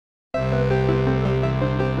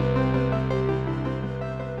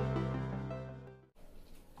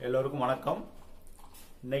அனைவருக்கும் வணக்கம்.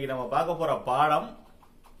 இன்னைக்கு நம்ம பார்க்க போற பாடம்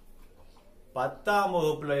 10ஆம்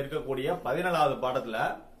வகுப்புல இருக்கக்கூடிய 14வது பாடத்துல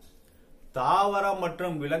தாவரம்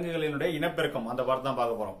மற்றும் விலங்குகளினுடைய இனப்பெருக்கம் அந்த பாடத்தை தான்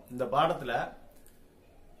பார்க்க போறோம். இந்த பாடத்துல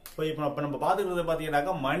இப்ப நம்ம பாத்துக்கிறது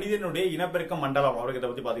பாத்தீங்கன்னாக்கா மனிதனுடைய இனப்பெருக்க மண்டலம்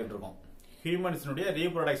அப்படிங்கிறத பத்தி பாத்துக்கிட்டு இருக்கோம். ஹியூமன்ஸினுடைய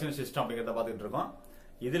ரீப்ரொடக்ஷன் சிஸ்டம் அப்படிங்கிறத பாத்துக்கிட்டு இருக்கோம்.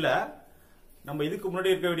 இதுல நம்ம இதுக்கு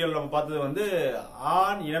முன்னாடி இருக்க வீடியோல நம்ம பார்த்தது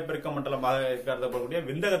ஆண் இனப்பெருக்க மண்டலமாக இருக்கக்கூடிய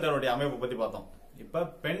விந்தகத்தினுடைய அமைப்பை பத்தி பார்த்தோம். இப்ப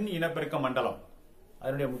பெண் இனப்பெருக்க மண்டலம்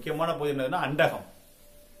அதனுடைய முக்கியமான பகுதி என்னதுன்னா அண்டகம்.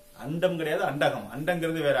 அண்டம் கிடையாது, அண்டகம்.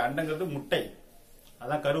 அண்டங்கிறது வேற, அண்டங்கிறது முட்டை.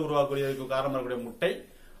 அதான் கரு உருவாக்கக்கூடியதுக்கு காரணமாக இருக்கக்கூடிய முட்டை.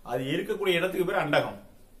 அது இருக்கக்கூடிய இடத்துக்கு பேர் அண்டகம்.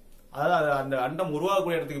 அதாவது அந்த அண்டம்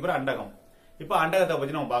உருவாகக்கூடிய இடத்துக்கு பேர் அண்டகம். இப்ப அண்டகத்தை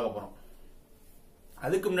பத்தி நம்ம பார்க்க போறோம்.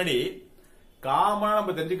 அதுக்கு முன்னாடி காமனா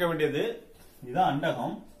நம்ம தெரிஞ்சுக்க வேண்டியது இதுதான்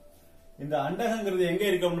அண்டகம். இந்த அண்டகங்கிறது எங்க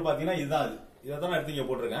இருக்கு அப்படின்னு பாத்தீங்கன்னா இதுதான். இதான் எடுத்து இங்க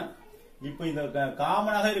போட்டிருக்கேன். இப்ப இந்த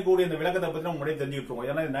காமனாக இருக்கக்கூடிய இந்த விளக்கத்தை பத்தி நம்ம முன்னாடி தெரிஞ்சுட்டு இருக்கோம்.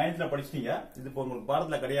 ஏன்னா 9th படிச்சிட்டீங்க. இது இப்போ உங்களுக்கு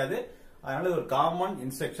பாடத்துல கிடையாது. அதனால இது ஒரு காமன்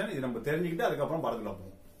இன்ஸ்ட்ரக்ஷன். இது நம்ம தெரிஞ்சுக்கிட்டு அதுக்கப்புறம் பாடத்துல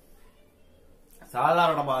போவோம்.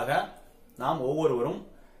 சாதாரணமாக நாம் ஒவ்வொருவரும்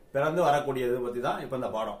பிறந்து வரக்கூடியது பத்தி தான் இப்ப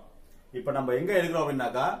இந்த பாடம். இப்ப நம்ம எங்க இருக்கிறோம்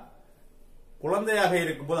அப்படின்னாக்கா குழந்தையாக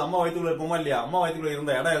இருக்கும்போது அம்மா வயிற்றுக்குள்ள இருப்போமா இல்லையா? அம்மா வயிற்றுக்குள்ள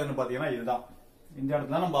இருந்த இடம் எதுன்னு பாத்தீங்கன்னா இதுதான். இந்த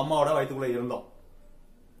இடத்துல தான் நம்ம அம்மாவோட வயிற்றுக்குள்ள இருந்தோம்.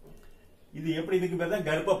 இது எப்படி? இதுக்கு பேர் தான்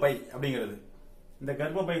கர்ப்பப்பை அப்படிங்கிறது. இந்த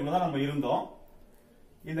கர்ப்பப்பைக்குள்ள தான் நம்ம இருந்தோம்.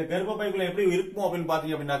 இந்த கர்ப்பப்பைக்குள்ள எப்படி இருக்கும் அப்படின்னு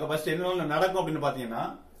பாத்தீங்க அப்படின்னாக்கா ஃபர்ஸ்ட் என்ன நடக்கும் அப்படின்னு பாத்தீங்கன்னா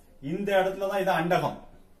இந்த இடத்துல தான் இது அண்டகம்.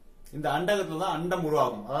 இந்த அண்டகத்துல தான் அண்டம்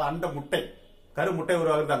உருவாகும். அதாவது அண்ட முட்டை, கரு முட்டை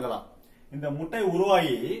உருவாகுறது அங்கதான். இந்த முட்டை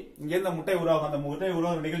உருவாகி இங்க இந்த முட்டை உருவாகும். அந்த முட்டை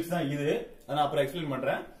உருவாகிற நிகழ்ச்சி தான் இது. நான் அப்புறம் எக்ஸ்பிளைன்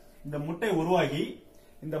பண்றேன். இந்த முட்டை உருவாகி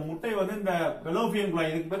இந்த முட்டை இந்த பெலோபியன்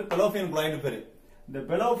குழாய், இதுக்கு பேரு பெலோபியன் குழாய்னு பேரு. இந்த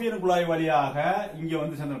பெலோபியன் குழாய் வழியாக இங்க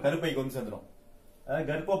சேர்ந்துடும், கருப்பைக்கு சேர்ந்துடும். அதாவது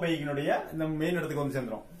கர்ப்பப்பையினுடைய இந்த மெயின் இடத்துக்கு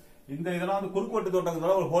சேர்ந்துடும். இந்த இதெல்லாம் குறுக்குவெட்டு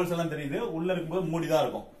தோட்டங்களோட ஒரு ஹோல்ஸ் எல்லாம் தெரியுது. உள்ள இருக்கும்போது மூடிதான்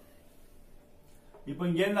இருக்கும். இப்ப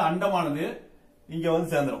இங்க இருந்து அண்டமானது இங்க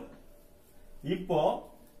சேர்ந்துடும். இப்போ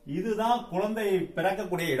இதுதான் குழந்தை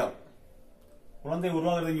பிறக்கக்கூடிய இடம். குழந்தை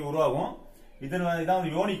உருவாகிறது இங்க உருவாகும். இதான்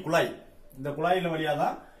யோனி குழாய். இந்த குழாயில வழியா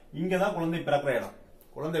தான் இங்கதான் குழந்தை பிறக்கிற இடம்,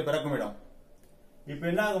 குழந்தை பிறக்கும் இடம். இப்ப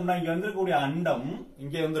என்ன ஆகும்னா இங்க வந்திருக்கக்கூடிய அண்டம்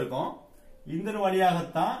இங்க வந்திருக்கும். இந்த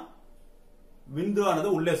வழியாகத்தான் விந்து ஆனது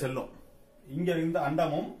உள்ளே செல்லும். இங்க இருந்த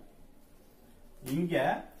அண்டமும் இங்க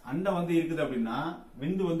அண்டம் இருக்குது அப்படின்னா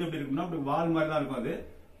விந்து எப்படி இருக்கும்னா அப்படி வால் மாதிரி தான் இருக்கும். அது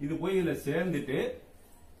இது போய் இதுல சேர்ந்துட்டு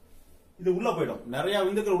இது உள்ள போயிடும். நிறைய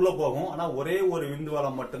விந்துக்கள் உள்ள போகும். ஆனா ஒரே ஒரு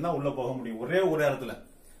விந்துவால மட்டும்தான் உள்ள போக முடியும். ஒரே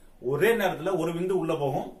நேரத்துல ஒரு விந்து உள்ள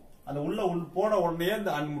போகும். அந்த உள்ள போன உடனே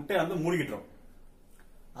அந்த முட்டை மூடிக்கிட்டோம்.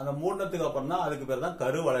 அந்த மூடினத்துக்கு அப்புறம் தான் அதுக்கு பேர் தான்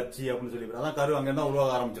கரு வளர்ச்சி அப்படின்னு சொல்லி. அதான் கரு அங்க தான்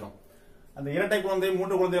உருவாக ஆரம்பிச்சிடும். அந்த இரட்டை குழந்தை,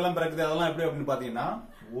 மூன்று குழந்தை எல்லாம் பிறக்குது. அதெல்லாம் எப்படி அப்படின்னு பாத்தீங்கன்னா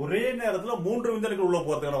ஒரே நேரத்துல 3 விந்தணுக்கள் உள்ள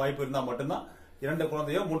போறதுக்கான வாய்ப்பு இருந்தா மட்டும்தான் 2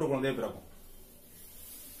 குழந்தையோ 3 குழந்தையோ பிறக்கும்.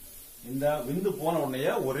 இந்த விந்து போன உடனே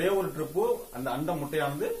ஒரே ஒரு ட்ரிப்பு அந்த அண்ட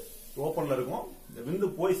முட்டையானது ஓபன்ல இருக்கும். இந்த விந்து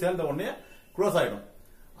போய் சேர்ந்த உடனே க்ளோஸ் ஆயிடும்.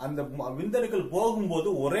 அந்த விந்தணுக்கள்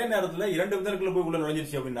போகும்போது ஒரே நேரத்துல 2 விந்தணுக்கள் போய் உள்ள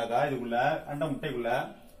நுழைஞ்சிருச்சு அப்படின்னாக்கா இதுக்குள்ள அண்ட முட்டைக்குள்ள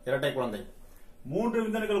இரட்டை குழந்தை. 3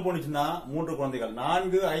 விந்தணுக்கள் போனுச்சுன்னா 3 குழந்தைகள்.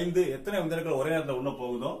 4, 5 எத்தனை விந்தணுக்கள் ஒரே நேரத்தில் உள்ள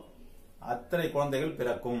போகுதோ அத்தனை குழந்தைகள்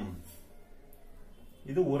பிறக்கும்.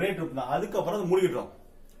 இது ஒரே ட்ரிப் தான். அதுக்கப்புறம் அது மூடிக்கிட்டோம்.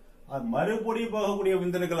 அது மறுபடியும் போகக்கூடிய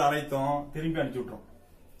விந்தணுக்கள் அனைத்தும் திருப்பி அனுப்பிச்சு விட்டுரும்.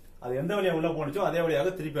 அது எந்த வழியாக உள்ள போனுச்சோ அதே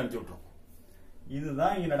வழியாக திருப்பி அனுப்பிச்சு விட்டுரும்.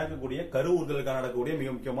 இதுதான் இங்க நடக்கக்கூடிய கரு ஊறுதலுக்காக நடக்கக்கூடிய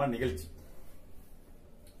மிக முக்கியமான நிகழ்ச்சி.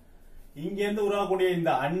 இங்க இருந்து உருவாகக்கூடிய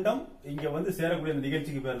இந்த அண்டம் இங்க சேரக்கூடிய இந்த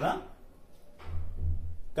நிகழ்ச்சிக்கு பேர் தான்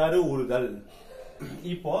கரு ஊறுதல்.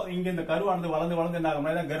 இப்போ இங்க இந்த கருவானது வளர்ந்து வளர்ந்து என்ன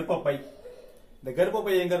ஆகும்? கர்ப்பப்பை. இந்த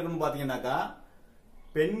கர்ப்பப்பை எங்க இருக்குன்னு பாத்தீங்கன்னாக்கா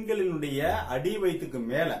பெண்களினுடைய அடி வயிற்றுக்கு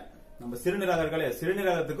மேல நம்ம சிறுநீரகம் இருக்கா,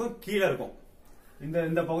 சிறுநீரகத்துக்கும் கீழே இருக்கும்.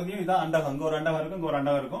 இந்த பகுதியும் இதான் அண்டகம். இங்க ஒரு அண்டகம் இருக்கும், இங்க ஒரு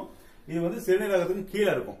அண்டகம் இருக்கும். இது சிறுநீரகத்துக்கும் கீழே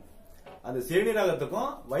இருக்கும். அந்த சிறுநீரகத்துக்கும்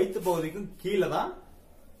வயிற்று பகுதிக்கும் கீழே தான்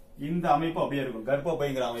இந்த அமைப்பு அப்படியே இருக்கும்.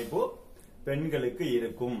 கர்ப்பப்பைங்கிற அமைப்பு பெண்களுக்கு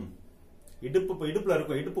இருக்கும். இடுப்புல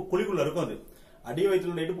இருக்கும், இடுப்பு குழிக்குள்ள இருக்கும். அது அடி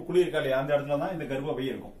வயிற்றுல இடுப்பு குழி இருக்கா இல்லையா, அந்த இடத்துல தான் இந்த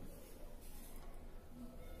கர்ப்பப்பை இருக்கும்.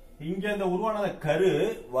 இங்க இந்த உருவான கரு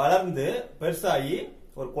வளர்ந்து பெருசாகி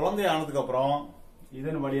ஒரு குழந்தை ஆனதுக்கு அப்புறம்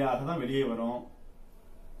இதன் வழியாக தான் வெளியே வரும்.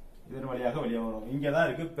 இங்கதான்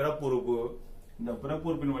இருக்கு பிறப்புறுப்பு. இந்த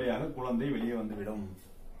பிறப்புறுப்பின் வழியாக குழந்தை வெளியே வந்துவிடும்.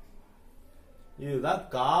 இதுதான்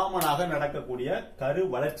காமனாக நடக்கக்கூடிய கரு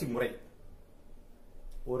வளர்ச்சி முறை.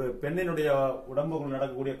 ஒரு பெண்ணினுடைய உடம்புக்குள்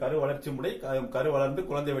நடக்கக்கூடிய கரு வளர்ச்சி முறை, கரு வளர்ந்து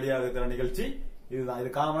குழந்தை வெளியாக இருக்கிற நிகழ்ச்சி இதுதான்.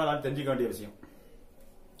 இது காமனாக தெரிஞ்சுக்க வேண்டிய விஷயம்.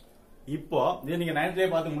 இப்போ நீங்க 9th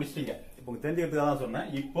பார்த்து முடிச்சிட்டீங்க. இப்போ தெரிஞ்சுக்கிறதுக்காக தான் சொன்னேன்.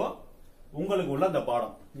 இப்போ உங்களுக்கு உள்ள அந்த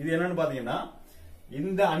பாடம் இது என்னன்னு பாத்தீங்கன்னா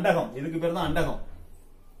இந்த அண்டகம், இதுக்கு பேர் தான் அண்டகம்.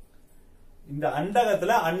 இந்த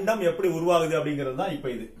அண்டகத்துல அண்டம் எப்படி உருவாகுது அப்படிங்கிறது தான் இப்ப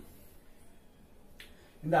இது.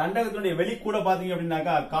 இந்த அண்டகத்தினுடைய வெளிக்கூட பாத்தீங்க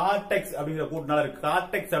அப்படின்னாக்கா கார்டெக்ஸ் அப்படிங்கிற கூட்டினால இருக்கு.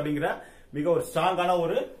 கார்டெக்ஸ் அப்படிங்கிற மிக ஒரு ஸ்ட்ராங்கான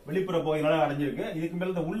ஒரு வெளிப்புற பகுதினால அடைஞ்சிருக்கு. இதுக்கு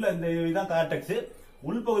மேல இந்த உள்ள இந்த இதுதான் கார்டெக்ஸ்.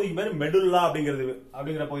 உள்பகுதிக்கு பேரு மெடுல்லா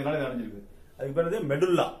அப்படிங்கிற பகுதினால இது அடைஞ்சிருக்கு. அதுக்கு பேரு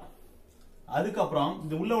மெடுல்லா. அதுக்கப்புறம்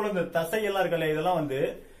இந்த உள்ள இந்த தசை எல்லாம் இருக்கல, இதெல்லாம் வந்து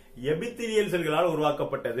எபித்திலியல் செல்களால்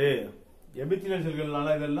உருவாக்கப்பட்டது. எபித்திலியல்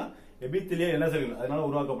செல்களால இதெல்லாம் எபித்திலியல் என்ன செல்கள் அதனால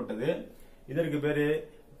உருவாக்கப்பட்டது. இதற்கு பேரு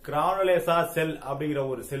கிரானுலேசா செல் அப்படிங்கிற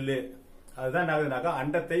ஒரு செல்லு. அதுதான் என்ன ஆகுதுனாக்கா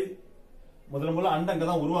அண்டத்தை முதல்ல அண்டங்க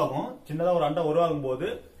தான் உருவாகும். சின்னதா ஒரு அண்டம் உருவாகும் போது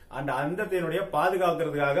அந்த அண்டத்தினுடைய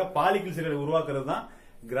பாதுகாக்கிறதுக்காக பாலிக்கிள் செல்கள் உருவாக்குறது தான்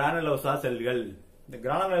கிரானுலோசா செல்கள். இந்த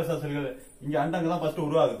கிரானுலோசா செல்கள் இங்க அண்டங்க தான் ஃபர்ஸ்ட்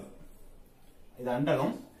உருவாகுது. இது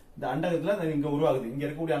அண்டகம். இந்த அண்டகத்துல இங்க உருவாகுது. இங்க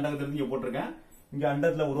இருக்கக்கூடிய அண்டகத்துல இங்க போட்டிருக்கேன். இங்க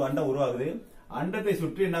அண்டத்துல ஒரு அண்டம் உருவாகுது. அண்டத்தை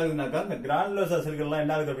சுற்றி என்ன ஆகுதுனாக்கா இந்த கிரானுலோசா செல்கள் எல்லாம்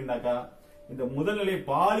என்ன ஆகுது அப்படின்னாக்கா இந்த முதல்நிலை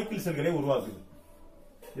பாலிக்கிள் செல்களை உருவாக்குது.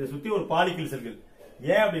 இதை சுத்தி ஒரு பாலிக்கிள் செல்கள்.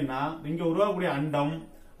 ஏன் அப்படின்னா இங்க உருவாக்கக்கூடிய அண்டம்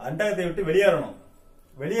அண்டகத்தை விட்டு வெளியேறணும்.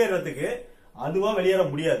 வெளியேறதுக்கு அதுவா வெளியேற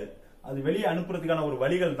முடியாது. அது வெளியே அனுப்புறதுக்கான ஒரு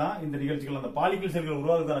வழிகள் தான் இந்த நிகழ்ச்சிகள். அந்த பாலிக்கிள் செல்கள்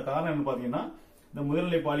உருவாக்குறதுக்கான காரணம் என்ன பாத்தீங்கன்னா இந்த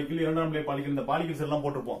முதல்நிலை பாலிக்கிள், இரண்டாம் நிலை பாலிக்கிள், இந்த பாலிக்கிள் செல் எல்லாம்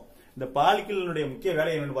போட்டிருப்போம். இந்த பாலிக்கிளுடைய முக்கிய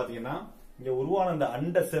வேலை என்னன்னு பாத்தீங்கன்னா இங்க உருவான இந்த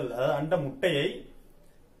அண்ட செல், அதாவது அண்ட முட்டையை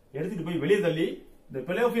எடுத்துட்டு போய் வெளியே தள்ளி இந்த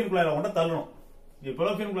பெலோபியன் குழாயில கொண்ட தள்ளணும். இந்த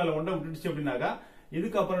பெலோபியன் குழாயில கொண்ட விட்டுச்சு அப்படின்னாக்கா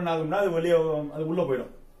இதுக்கப்புறம் என்ன ஆகும்னா அது வெளியே அது உள்ள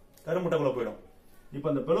போயிடும், கருமுட்டைக்குள்ள போயிடும். இப்ப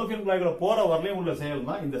இந்த பெலோபியன் குழாய்க்குள்ள போற வரலையும் உள்ள செயல்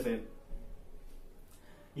தான் இந்த செயல்.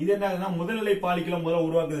 இது என்ன ஆகுதுன்னா முதல்நிலை பாலிக்கிள முதல்ல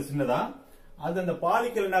உருவாக்குது சின்னதா. அது அந்த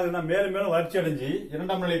பாலிக்கல் என்ன ஆகுதுன்னா மேலும் மேலும் வளர்ச்சி அடைஞ்சு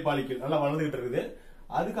இரண்டாம் நிலை பாலிக்கல் நல்லா வளர்ந்துகிட்டு இருக்குது.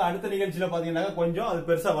 அதுக்கு அடுத்த நிகழ்ச்சியில பாத்தீங்கன்னா கொஞ்சம் அது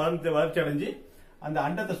பெருசா வளர்ச்சி அடைஞ்சு அந்த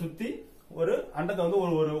அண்டத்தை சுத்தி ஒரு அண்டத்தை வந்து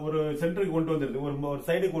ஒரு சென்டருக்கு கொண்டு வந்துருது, ஒரு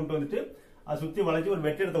சைடுக்கு கொண்டு வந்துட்டு அதை சுத்தி வளைச்சு ஒரு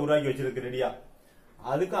வெற்றிடத்தை உருவாக்கி வச்சிருக்கு ரெடியா.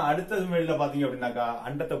 அதுக்கு அடுத்த வெளியில பாத்தீங்க அப்படின்னாக்கா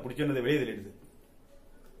அண்டத்தை பிடிச்சது வெளியே தள்ளிடுது.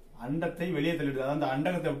 அண்டத்தை வெளியே தள்ளிடுது. அதாவது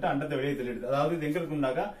அண்டகத்தை விட்டு அண்டத்தை வெளியே தள்ளிடுது. அதாவது இது எங்க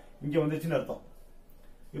இருக்கும்னாக்கா இங்க வந்துச்சுன்னு அர்த்தம்.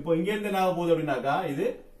 இப்போ இங்க இருந்து என்ன ஆக போகுது அப்படின்னாக்கா இது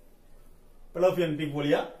பெலோபியன் டியூப்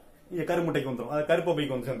வழியா இங்க கருமுட்டைக்கு வந்துடும், அது கருப்பை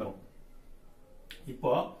பைக்கு வந்து சேர்ந்துடும்.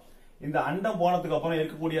 இப்போ இந்த அண்டம் போனதுக்கு அப்புறம்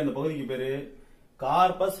இருக்கக்கூடிய அந்த பகுதிக்கு பேரு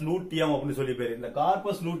கார்பஸ் லூட்டியம் அப்படின்னு சொல்லி பேரு. இந்த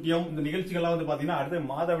கார்பஸ் லூட்டியம் இந்த நிகழ்ச்சிகள்லாம் வந்து பாத்தீங்கன்னா அடுத்து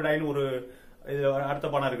மாதவிடாயின்னு ஒரு அடுத்த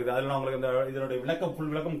பாடம் இருக்குது. அதுல நான் உங்களுக்கு இந்த இதனுடைய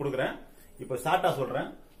ஃபுல் விளக்கம் கொடுக்குறேன். இப்ப ஷார்ட்டா சொல்றேன்.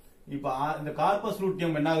 இப்ப இந்த கார்பஸ்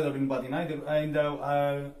லூட்டியம் என்ன ஆகுது அப்படின்னு பாத்தீங்கன்னா இந்த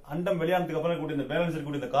அண்டம் வெளியானதுக்கு அப்புறம் கூடிய இந்த பேலன்ஸ்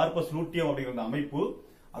இருக்கக்கூடிய இந்த கார்பஸ் லூட்டியம் அப்படிங்கிற அந்த அமைப்பு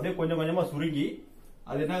அப்படியே கொஞ்சம் கொஞ்சமா சுருங்கி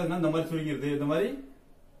அது என்ன ஆகுதுன்னா இந்த மாதிரி சுருங்கிருது. இந்த மாதிரி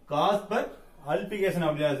காஸ்பர் அல்பிகேஷன்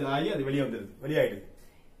அப்படி ஆகி அது வெளியே வந்துருது, வெளியாயிடுது.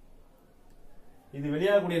 இது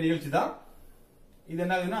வெளியாகக்கூடிய நிகழ்ச்சி தான். இது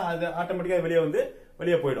என்ன ஆகுதுன்னா அது ஆட்டோமேட்டிக்கா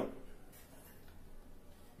வெளியே போயிடும்.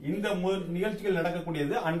 இந்த நிகழ்ச்சிகள்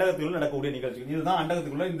நடக்கக்கூடியது அண்டகத்துக்குள்ள நடக்கக்கூடிய நிகழ்ச்சிகள். இதுதான்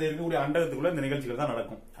அண்டகத்துக்குள்ள இந்த இருக்கக்கூடிய அண்டகத்துக்குள்ள இந்த நிகழ்ச்சிகள் தான்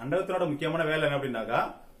நடக்கும். அண்டகத்தினோட முக்கியமான வேலை என்ன அப்படின்னாக்கா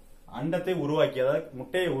அண்டத்தை உருவாக்கி, அதாவது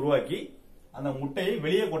முட்டையை உருவாக்கி அந்த முட்டையை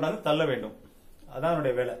வெளியே கொண்டாந்து தள்ள வேண்டும். அதான்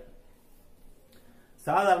என்னுடைய வேலை.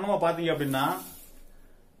 சாதாரணமா பாத்தீங்க அப்படின்னா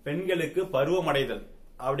பெண்களுக்கு பருவமடைதல்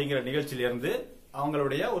அப்படிங்கிற நிகழ்ச்சியிலிருந்து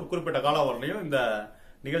அவங்களுடைய ஒரு குறிப்பிட்ட காலம் வரலையும் இந்த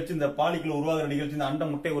நிகழ்ச்சி, இந்த பாலிக்குள் உருவாகிற நிகழ்ச்சி, இந்த அண்ட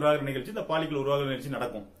முட்டை உருவாகிற நிகழ்ச்சி, இந்த பாலிக்குள் உருவாகிற நிகழ்ச்சி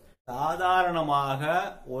நடக்கும். சாதாரணமாக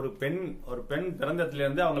ஒரு பெண்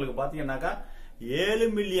பிறந்தத்திலிருந்து அவங்களுக்கு பாத்தீங்கன்னாக்கா 7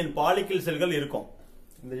 மில்லியன் பாலிக்கிள் செல்கள் இருக்கும்.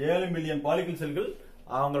 இந்த 7 மில்லியன் பாலிக்கிள் செல்கள்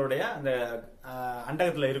அவங்களுடைய அந்த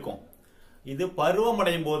அண்டகத்துல இருக்கும். இது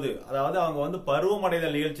பருவமடையும் போது, அதாவது அவங்க வந்து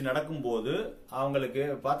பருவமடைதல் நிகழ்ச்சி நடக்கும் போது அவங்களுக்கு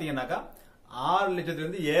பாத்தீங்கன்னாக்கா 6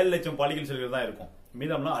 லட்சத்திலிருந்து 7 லட்சம் பாலிக்கிள் செல்கள் தான் இருக்கும்.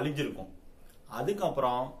 மீதம்லாம் அழிஞ்சிருக்கும்.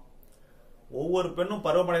 அதுக்கப்புறம் ஒவ்வொரு பெண்ணும்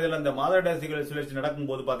பருவமடைதல் அந்த மாதவிடாய் சுழற்சி நடக்கும்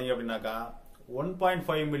போது பாத்தீங்க அப்படின்னாக்கா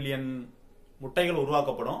 1.5 மில்லியன் முட்டைகள்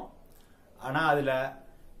உருவாக்கப்படும். ஆனா அதுல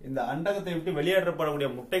இந்த அண்டகத்தை விட்டு வெளியேற்றப்படக்கூடிய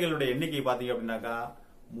முட்டைகளுடைய எண்ணிக்கை பாத்தீங்க அப்படின்னாக்கா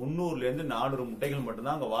 300 இருந்து 400 முட்டைகள்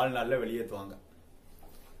மட்டும்தான் அங்க வாழ்நாள்ல வெளியேற்றுவாங்க.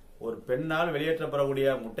 ஒரு பெண்ணால் வெளியேற்றப்படக்கூடிய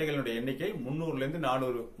முட்டைகளுடைய எண்ணிக்கை 300 இருந்து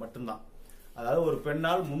 400 மட்டும்தான். அதாவது ஒரு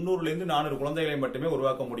பெண்ணால் 300 இருந்து 400 குழந்தைகளை மட்டுமே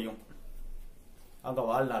உருவாக்க முடியும் அங்க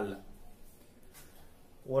வாழ்நாள்ல.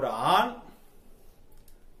 ஒரு ஆண்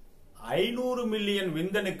 500 மில்லியன்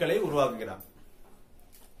விந்தணுக்களை உருவாக்குகிறான்.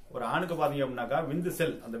 ஒரு ஆணுக்கு பாத்தீங்க அப்படின்னாக்கா விந்து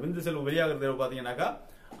செல், அந்த விந்து செல் வெளியாகிறது பாத்தீங்கன்னாக்கா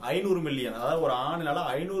 500 மில்லியன், அதாவது ஒரு ஆணினால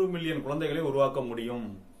 500 மில்லியன் குழந்தைகளை உருவாக்க முடியும்.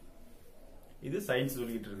 இது சயின்ஸ்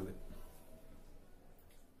சொல்லிட்டு இருக்குது.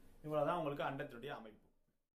 இவ்வளவுதான் உங்களுக்கு அண்டத்தினுடைய அமைப்பு.